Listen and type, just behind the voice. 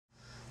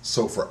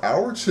So for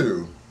hour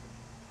two,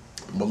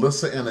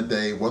 Melissa and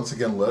Ade once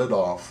again led it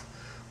off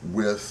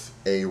with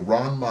a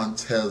RON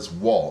MONTEZ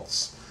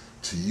waltz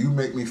to You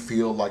Make Me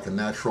Feel Like a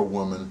Natural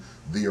Woman,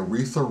 the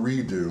Aretha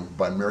redo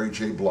by Mary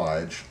J.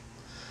 Blige.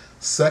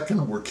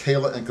 Second were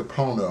KAYLA and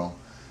KUPONO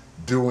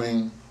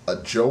doing a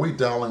Joey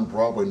Dowling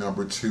Broadway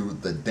number to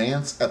the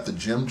Dance at the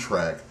Gym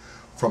track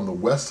from the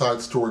West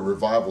Side Story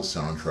Revival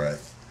soundtrack.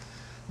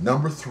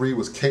 Number three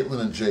was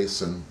Caitlin and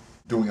Jason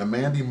doing a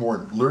Mandy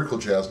Moore lyrical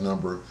jazz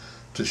number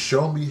to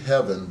Show Me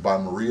Heaven by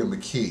Maria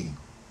McKee.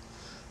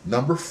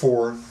 Number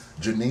four,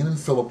 JEANINE and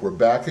PHILLIP were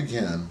back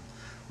again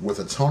with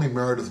a Tony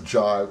Meredith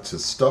jive to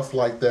Stuff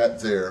Like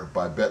That There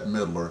by Bette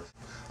Midler.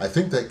 I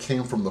think that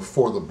came from the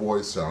For the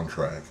Boys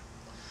soundtrack.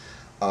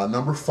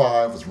 Number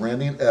five was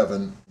Randy and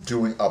Evan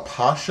doing a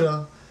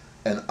Pasha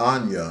and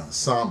Anya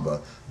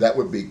Samba. That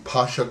would be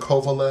Pasha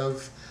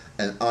Kovalev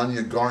and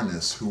Anya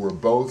Garnis, who were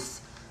both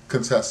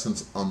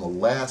contestants on the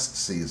last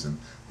season,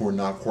 who are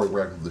now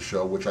choreographing the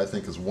show, which I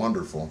think is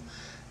wonderful.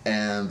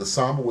 And the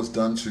Samba was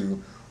done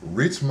to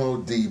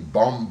Ritmo di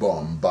Bom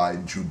Bom by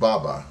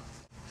Jubaba.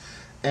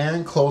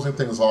 And closing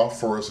things off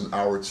for us in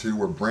hour two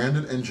were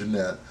Brandon and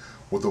JANETTE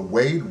with a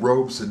WADE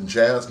ROBSON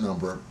jazz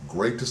number,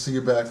 Great to See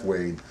You Back,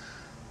 Wade,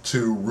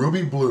 to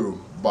Ruby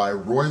Blue by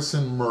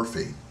Royson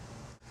Murphy.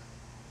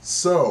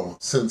 So,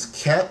 since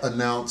Kat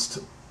announced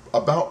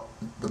about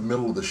the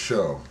middle of the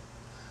show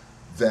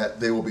that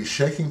they will be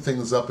shaking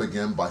things up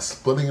again by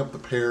splitting up the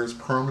pairs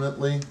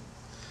permanently,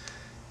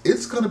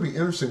 it's going to be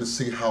interesting to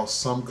see how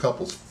some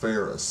couples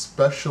fare,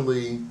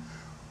 especially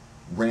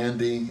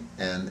Randy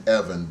and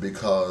Evan,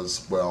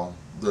 because, well,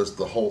 there's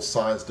the whole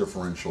size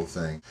differential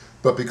thing.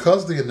 But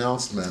because of the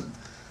announcement,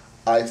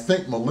 I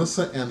think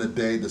Melissa and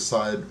Ade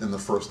decided in the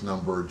first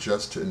number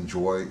just to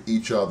enjoy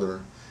each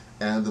other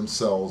and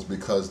themselves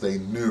because they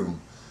knew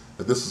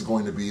that this is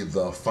going to be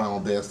the final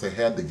dance they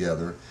had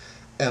together,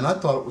 and I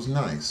thought it was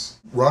nice.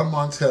 RON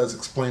MONTEZ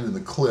explained in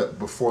the clip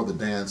before the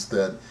dance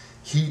that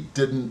he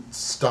didn't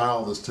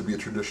style this to be a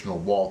traditional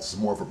waltz.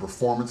 It's more of a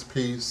performance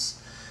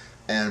piece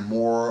and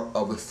more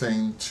of a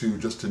thing to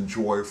just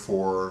enjoy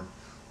for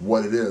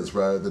what it is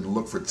rather than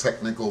look for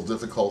technical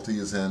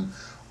difficulties and,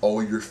 oh,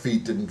 your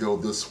feet didn't go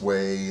this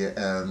way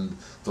and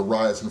the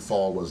rise and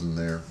fall wasn't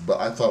there. But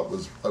I thought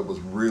it was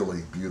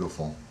really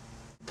beautiful.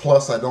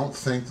 Plus, I don't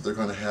think that they're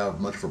going to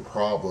have much of a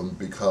problem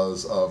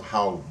because of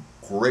how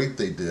great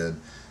they did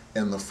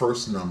in the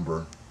first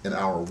number in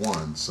hour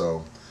one.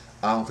 So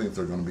I don't think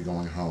they're going to be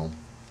going home.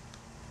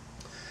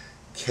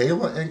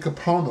 KAYLA and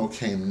KUPONO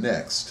came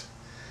next.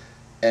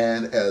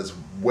 And as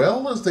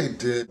well as they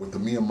did with the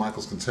Mia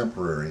Michaels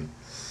Contemporary,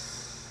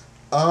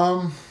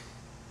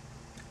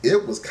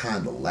 it was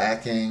kind of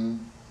lacking.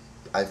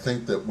 I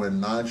think that when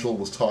Nigel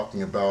was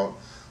talking about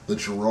the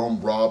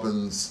Jerome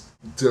Robbins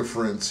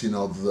difference, you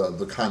know,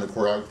 the kind of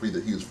choreography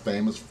that he was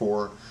famous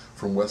for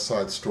from West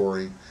Side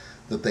Story,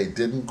 that they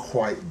didn't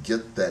quite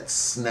get that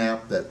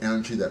snap, that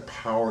energy, that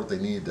power they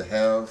needed to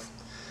have.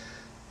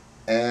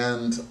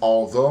 And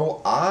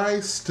although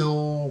I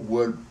still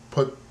would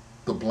put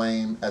the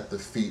blame at the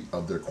feet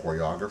of their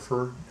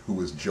choreographer, who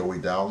is Joey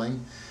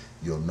Dowling,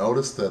 you'll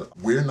notice that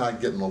we're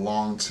not getting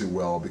along too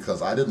well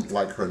because I didn't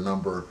like her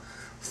number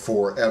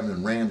for Evan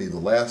and Randy the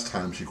last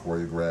time she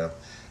choreographed,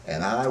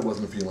 and I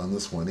wasn't feeling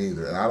this one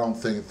either, and I don't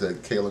think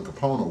that KAYLA and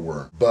KUPONO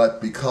were.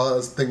 But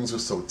because things are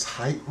so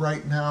tight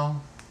right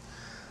now,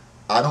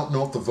 I don't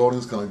know if the voting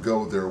is going to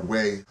go their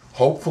way.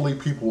 Hopefully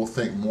people will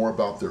think more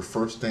about their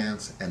first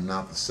dance and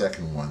not the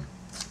second one.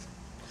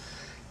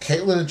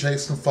 Caitlin and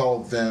Jason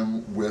followed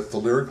them with the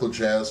Lyrical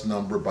jazz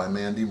number by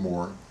Mandy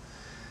Moore.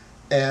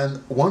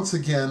 And once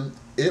again,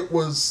 it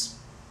was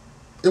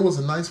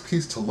a nice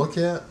piece to look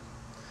at.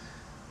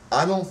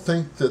 I don't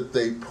think that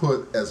they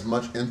put as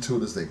much into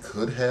it as they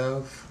could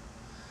have,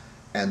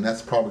 and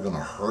that's probably going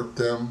to hurt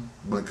them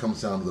when it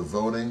comes down to the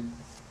voting.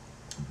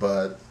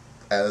 But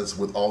as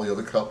with all the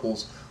other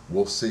couples,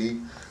 we'll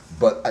see.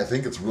 But I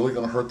think it's really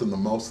going to hurt them the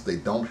most that they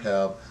don't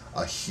have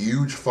a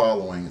huge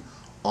following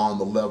on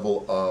the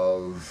level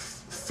of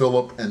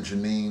PHILLIP and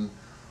JEANINE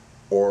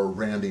or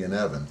Randy and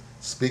Evan.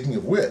 Speaking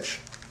of which,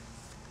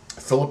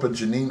 PHILLIP and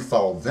JEANINE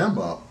followed them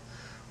up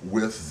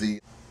with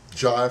the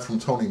Jive from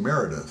Tony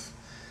Meredith.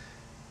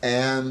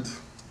 And,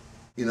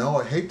 you know,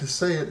 I hate to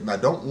say it, and I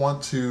don't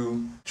want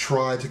to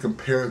try to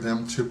compare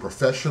them to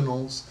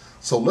professionals,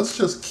 so let's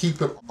just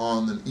keep it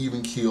on an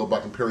even keel by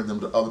comparing them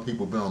to other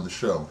people who've been on the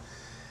show.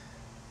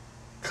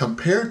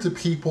 Compared to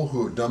people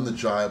who have done the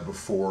Jive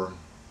before,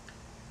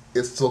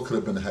 it still could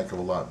have been a heck of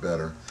a lot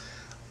better.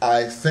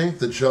 I think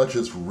the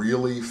judges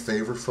really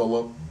favor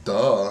PHILLIP,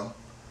 duh.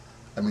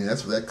 I mean,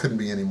 that couldn't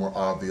be any more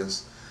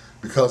obvious.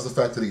 Because the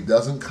fact that he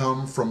doesn't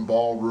come from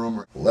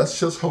ballroom, let's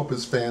just hope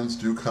his fans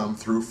do come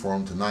through for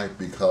him tonight,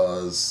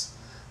 because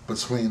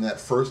between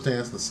that first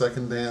dance and the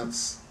second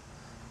dance,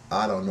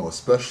 I don't know,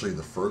 especially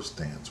the first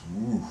dance,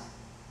 woo.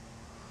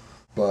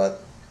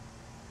 But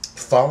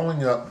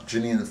following up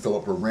JEANINE and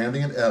PHILLIP were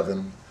Randy and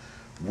Evan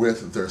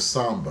with their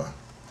Samba,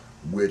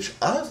 which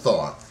I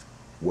thought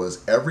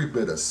was every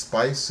bit as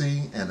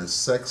spicy and as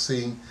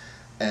sexy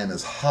and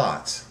as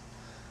hot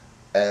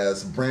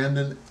as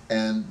Brandon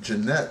and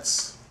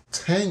Jeanette's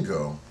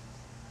tango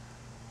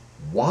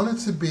wanted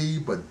to be,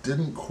 but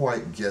didn't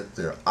quite get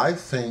there. I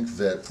think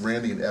that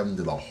Randy and Evan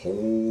did a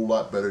whole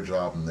lot better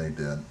job than they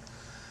did.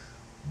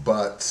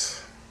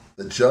 But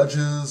the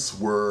judges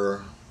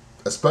were,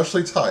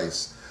 especially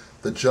Tice,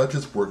 the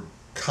judges were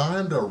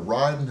kind of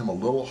riding him a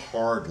little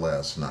hard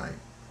last night.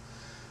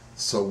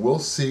 So we'll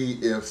see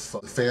if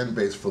the fan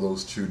base for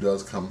those two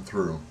does come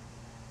through.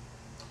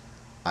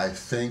 I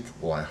think,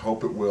 well, I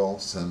hope it will,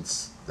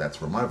 since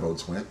that's where my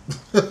votes went.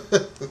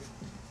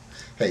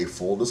 Hey,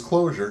 full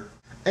disclosure.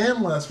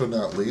 And last but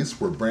not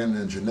least, were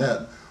Brandon and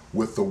Jeanette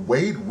with the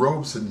WADE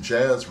ROBSON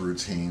jazz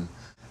routine,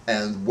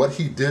 and what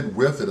he did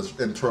with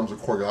it in terms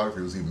of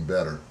choreography was even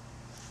better.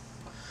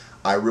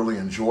 I really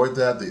enjoyed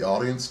that, the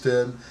audience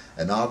did,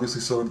 and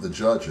obviously so did the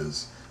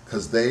judges,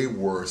 because they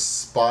were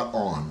spot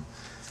on.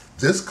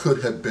 This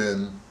could have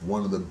been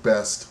one of the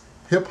best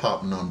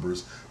hip-hop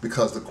numbers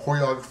because the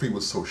choreography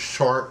was so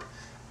sharp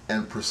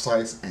and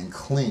precise and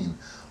clean.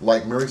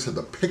 Like Mary said,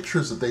 the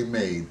pictures that they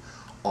made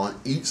on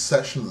each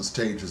section of the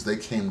stage as they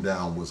came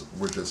down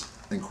were just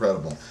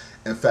incredible.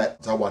 In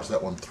fact, I watched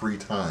that one 3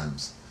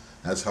 times.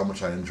 That's how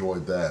much I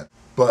enjoyed that.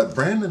 But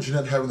Brandon and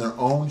Jeanette having their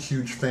own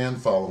huge fan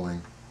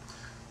following,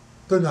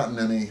 they're not in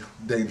any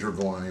danger of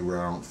going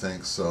anywhere, I don't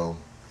think. So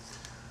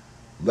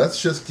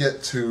let's just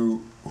get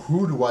to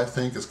who do I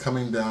think is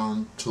coming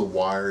down to the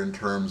wire in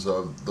terms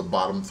of the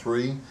bottom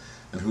 3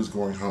 and who's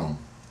going home.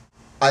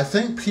 I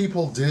think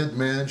people did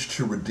manage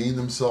to redeem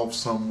themselves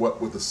somewhat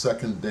with the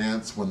second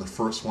dance when the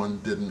first one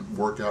didn't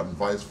work out and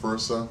vice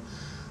versa.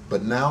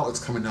 But now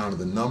it's coming down to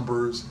the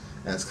numbers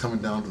and it's coming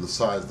down to the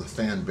size of the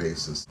fan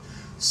bases.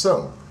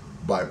 So,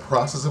 by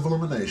process of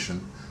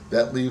elimination,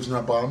 that leaves in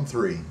our bottom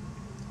 3,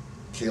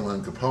 KAYLA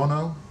and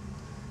KUPONO,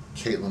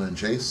 Caitlin and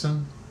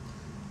Jason,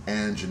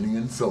 and JEANINE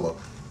and PHILLIP.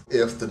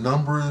 If the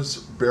numbers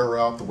bear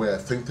out the way I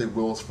think they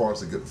will as far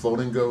as the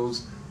voting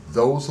goes,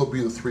 those will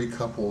be the 3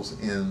 couples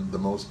in the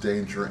most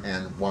danger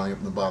and winding up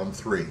in the bottom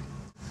 3.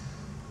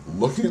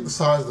 Looking at the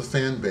size of the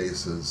fan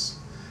bases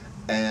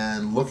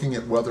and looking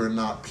at whether or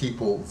not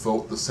people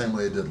vote the same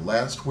way they did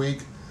last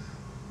week,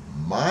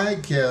 my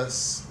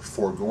guess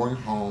for going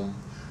home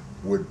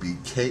would be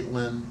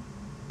Caitlin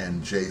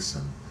and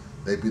Jason.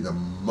 They'd be the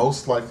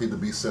most likely to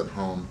be sent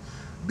home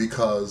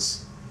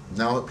because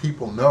now that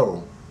people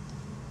know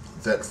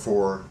that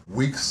for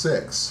week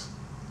 6,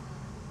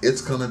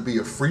 it's going to be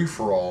a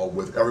free-for-all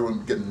with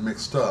everyone getting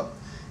mixed up.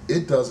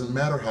 It doesn't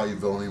matter how you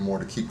vote anymore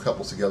to keep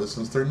couples together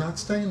since they're not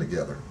staying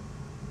together.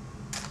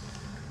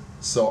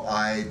 So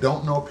I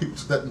don't know if people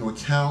took that into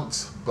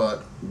account,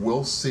 but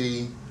we'll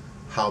see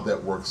how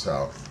that works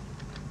out.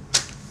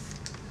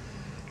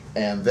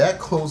 And that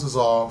closes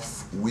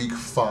off week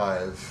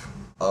 5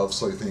 of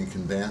So You Think You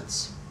Can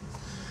Dance.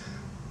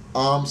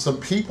 Some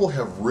people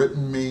have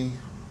written me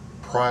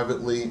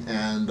privately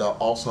and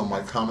also in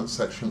my comment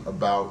section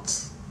about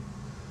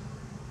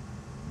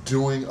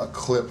doing a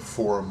clip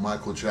for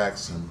Michael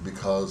Jackson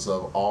because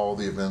of all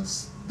the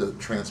events that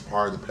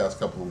transpired the past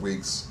couple of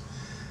weeks.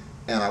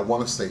 And I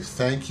want to say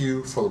thank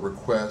you for the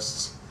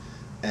requests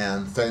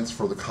and thanks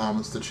for the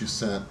comments that you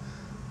sent.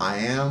 I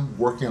am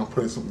working on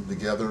putting something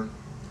together.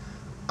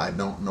 I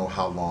don't know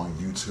how long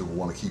YouTube will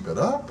want to keep it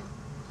up,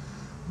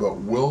 but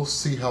we'll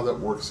see how that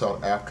works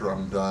out after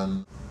I'm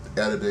done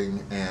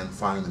editing and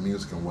finding the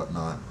music and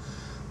whatnot.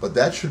 But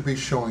that should be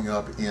showing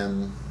up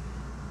in,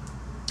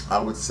 I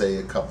would say,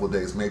 a couple of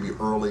days, maybe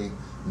early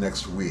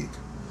next week.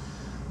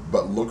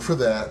 But look for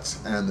that,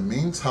 and in the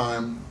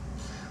meantime,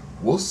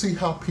 we'll see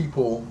how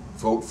people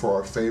vote for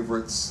our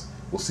favorites.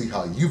 We'll see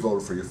how you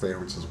voted for your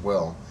favorites as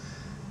well.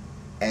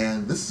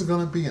 And this is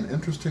going to be an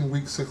interesting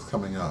week 6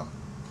 coming up.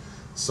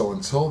 So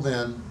until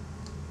then,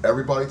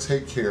 everybody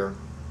take care,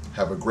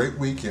 have a great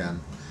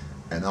weekend,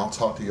 and I'll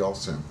talk to y'all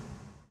soon.